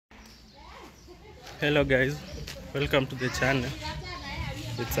Hello guys, welcome to the channel.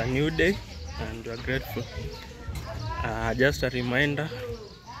 It's a new day and we're grateful. Just a reminder,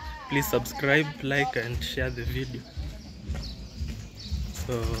 please subscribe, like and share the video.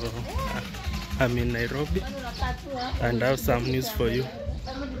 So I'm in Nairobi and I have some news for you.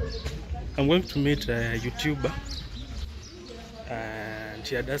 I'm going to meet a YouTuber and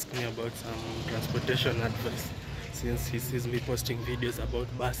he had asked me about some transportation advice since he sees me posting videos about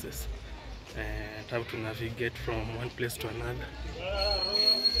buses and how to navigate from one place to another.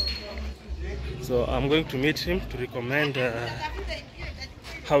 So I'm going to meet him to recommend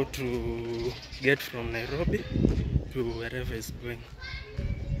how to get from Nairobi to wherever he's going.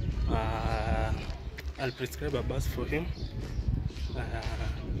 I'll prescribe a bus for him,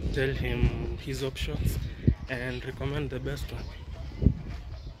 tell him his options and recommend the best one.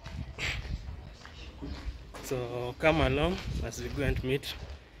 So come along as we go and meet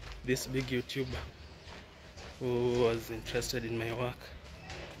this big YouTuber who was interested in my work.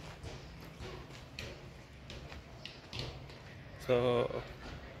 So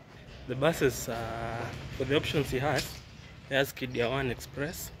the buses, for the options he has Kidia 1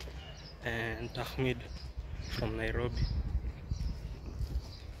 Express and Tahmid from Nairobi.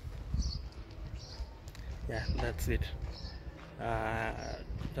 Yeah, that's it.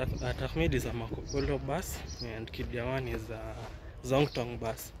 Tahmid is a Marco Polo bus and Kidia 1 is a Zongtong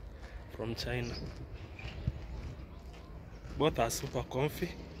bus from China. Both are super comfy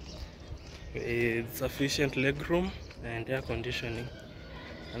with sufficient legroom and air conditioning.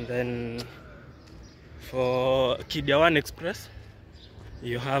 And then for Kidia 1 Express,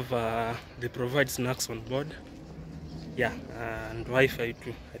 you have they provide snacks on board, yeah, and Wi-Fi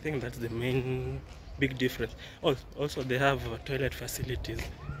too. I think that's the main big difference. Also they have toilet facilities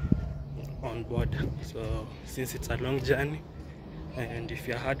on board, so since it's a long journey and if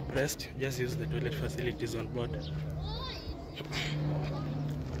you're hard pressed, just use the toilet facilities on board.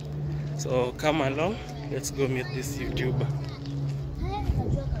 So come along, let's go meet this YouTuber.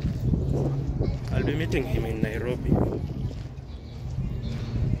 I'll be meeting him in Nairobi.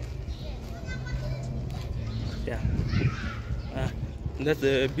 Yeah, that's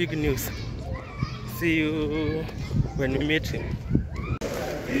the big news. See you when we meet him.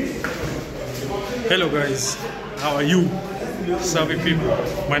 Hello guys, how are you? Savvy people,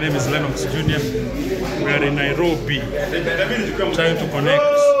 my name is Lennox Jr. We are in Nairobi, trying to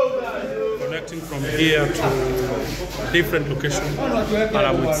connecting from here to a different location, and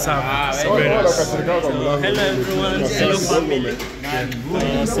I'm with Sam. Hello everyone, hello family.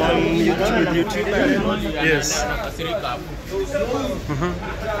 Some YouTuber. Yes.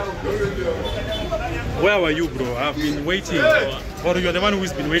 Where were you, bro? I've been waiting. Or you're the one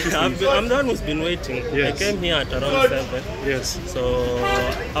who's been waiting? I'm the one who's been waiting. Yes. I came here at around 7. Yes. So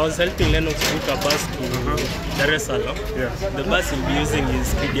I was helping Lennox book a bus to Daresalaam. Yeah. The bus he'll be using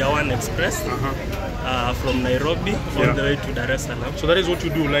is Kidia 1 Express from Nairobi all the way to Daresalaam. So that is what you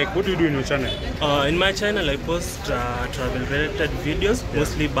do. Like, what do you do in your channel? In my channel, I post travel-related videos,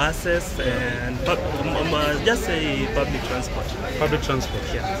 mostly buses and just say public transport. Public transport.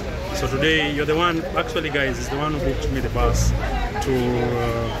 Yeah. So today you're the one. Actually, guys, is the one who booked me the bus to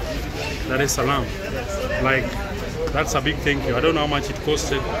Daresalaam. Yes. Like, that's a big thank you. I don't know how much it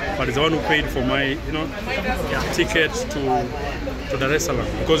costed, but it's the one who paid for my, ticket to Daresalaam,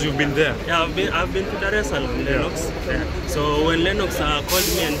 because you've been there. Yeah, I've been to Daresalaam, Lennox. Yeah. So when Lennox called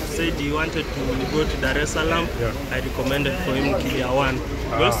me and said he wanted to go to Daresalaam, I recommended for him Kidia 1.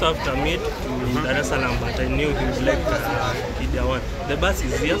 We also have to meet to Daresalaam, but I knew he would like Kidia 1. The bus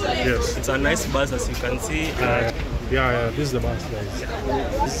is here. Yes. It's a nice bus, as you can see. Yeah, this is the bus, guys.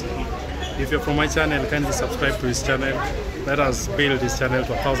 Yeah. If you're from my channel, kindly subscribe to his channel. Let us build his channel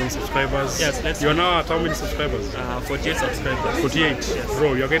to 1,000 subscribers. Yes, let's. You're now at how many subscribers? 48 subscribers. 48. Yes.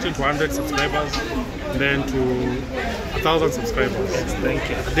 Bro, you're getting to 100 subscribers, then to 1,000 subscribers. Yes, thank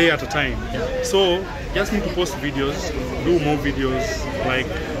you. A day at a time. Yeah. So, just need to post videos, do more videos, like,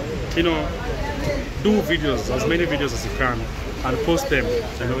 do videos, as many videos as you can, and post them.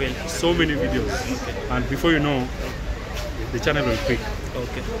 So many videos. Okay. And before you know, the channel will pick.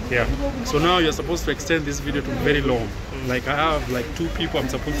 Okay. Yeah. So now you're supposed to extend this video to very long. Like I have like 2 people I'm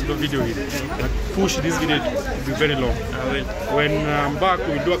supposed to do video with. Like push this video to be very long. I will. When I'm back,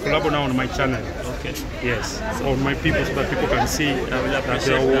 we'll do a collab now on my channel. Okay. Yes. So on my people, so that people can see that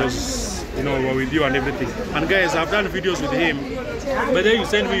there was, we're with you and everything. And guys, I've done videos with him. But then you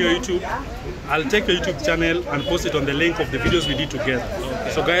send me your YouTube. I'll take your YouTube channel and post it on the link of the videos we did together. Okay.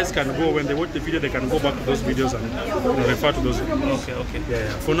 So guys can go, when they watch the video, they can go back to those videos and refer to those videos. Okay. Yeah.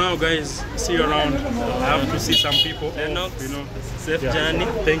 For now, guys, see you around. I have to see some people. Safe journey.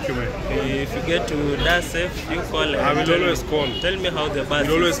 Thank you, man. If you get to Daresalaam, you call. I will always call. Tell me how the bus.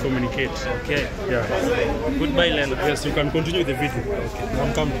 We'll always communicate. Okay. Yeah. Goodbye, Lennox. Yes, you can continue the video. Okay.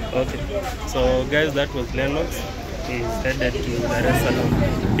 I'm coming. Okay. So, guys, that was Lennox. He's headed to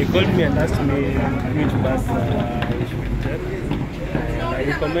Daresalaam. He called me and asked me which bus we should take. And I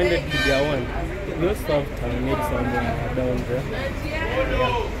recommended Kidia one. We also have Tamid somewhere down there.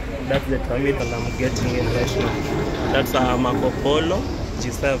 Yeah. That's the Tamid that I'm getting in right now. That's Marco Polo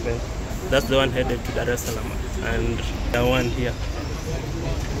G7. That's the one headed to Daresalaam. And the one here.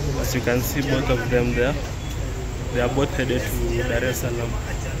 As you can see, both of them there. They are both headed to Daresalaam.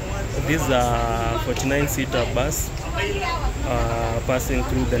 These are 49-seater bus passing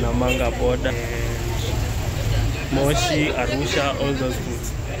through the Namanga border and Moshi, Arusha, all those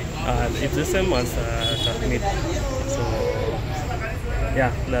routes. It's the same as Tamid. So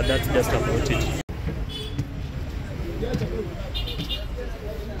yeah, that's just about it.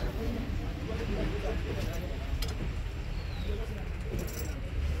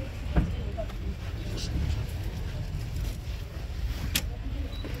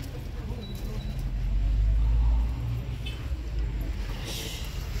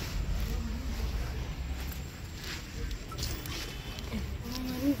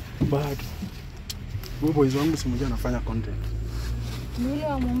 Bado. Huyo boys wangu si mmoja anafanya content. Yule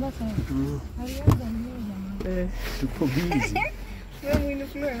wa Mombasa. Alianza mmoja. Tuko busy. Wewe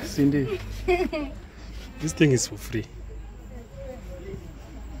influencer. Cindy. This thing is for free.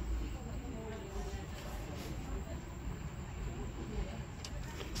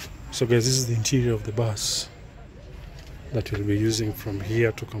 So guys, this is the interior of the bus that we'll be using from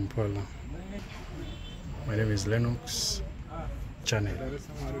here to Kampala. My name is Lennox Channel.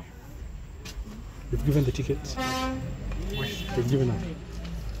 You've given the tickets? You've given up?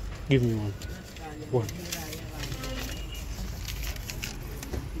 Give me one. One.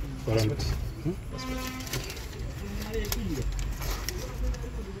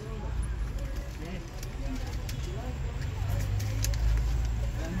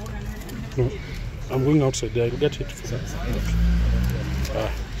 No, I'm going outside there. I'll get it.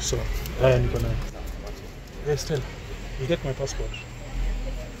 So, I'm gonna. Hey, still, you get my passport.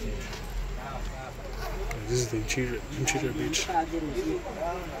 This is the interior beach.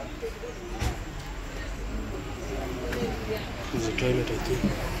 There's a toilet, I think.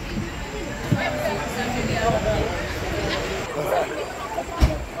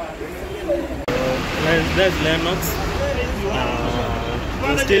 There's Lennox.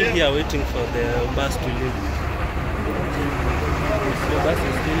 We're still here waiting for the bus to leave. The bus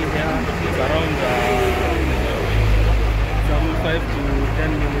is still here. It's around some 5 to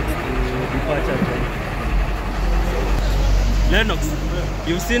 10 minutes to departure time. Lennox,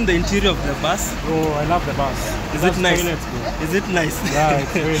 you've seen the interior of the bus? Oh, I love the bus. Is it nice? Toilets, is it nice? Yeah,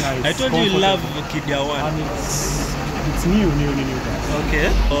 it's very nice. I told you you love Kidia one. And it's new. Okay.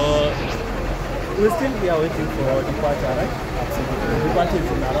 We're still here waiting for departure, right? Absolutely. Departure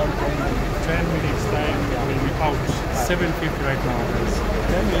is in around 10 minutes time. We'll be out. 7:50 right now, guys.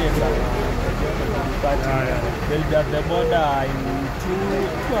 10 minutes departure. They'll be at the border in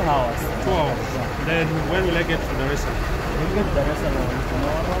 2 hours. 2 hours. Yeah. Then when will I get to Daresalaam? We'll get to Daresalaam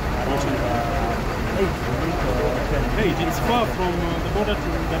tomorrow around 8 or 10. 8. It's far from the border to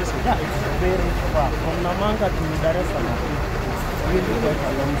Daresalaam. Yeah, it's very far. From Namanga to Daresalaam, it's really quite a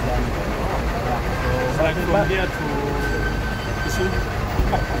long journey. So like from here to Kisumu?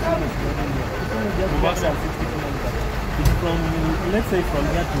 Mombasa. 60 kilometers. It's from, let's say from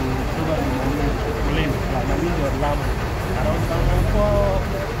here to probably Nairobi or Lamu. Around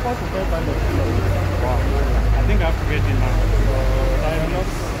 4 to 500 kilometers. Wow. I think I have to get in now. So time not.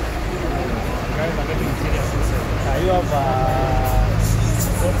 Guys are getting serious. You have a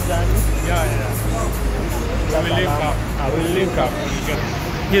short journey? Yeah. I will link up.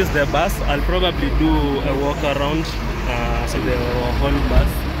 Here's the bus. I'll probably do a walk around so the whole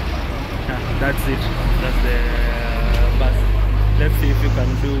bus. That's it. That's the bus. Let's see if you can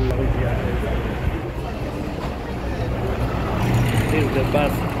do. Here's the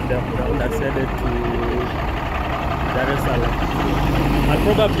bus that's headed to Daresalaam. I'll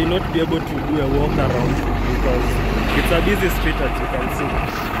probably not be able to do a walk around because it's a busy street, as you can see.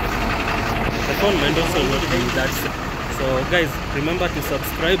 The phone might also not be that. So guys, remember to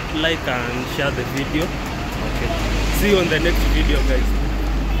subscribe, like and share the video. Okay. See you on the next video, guys.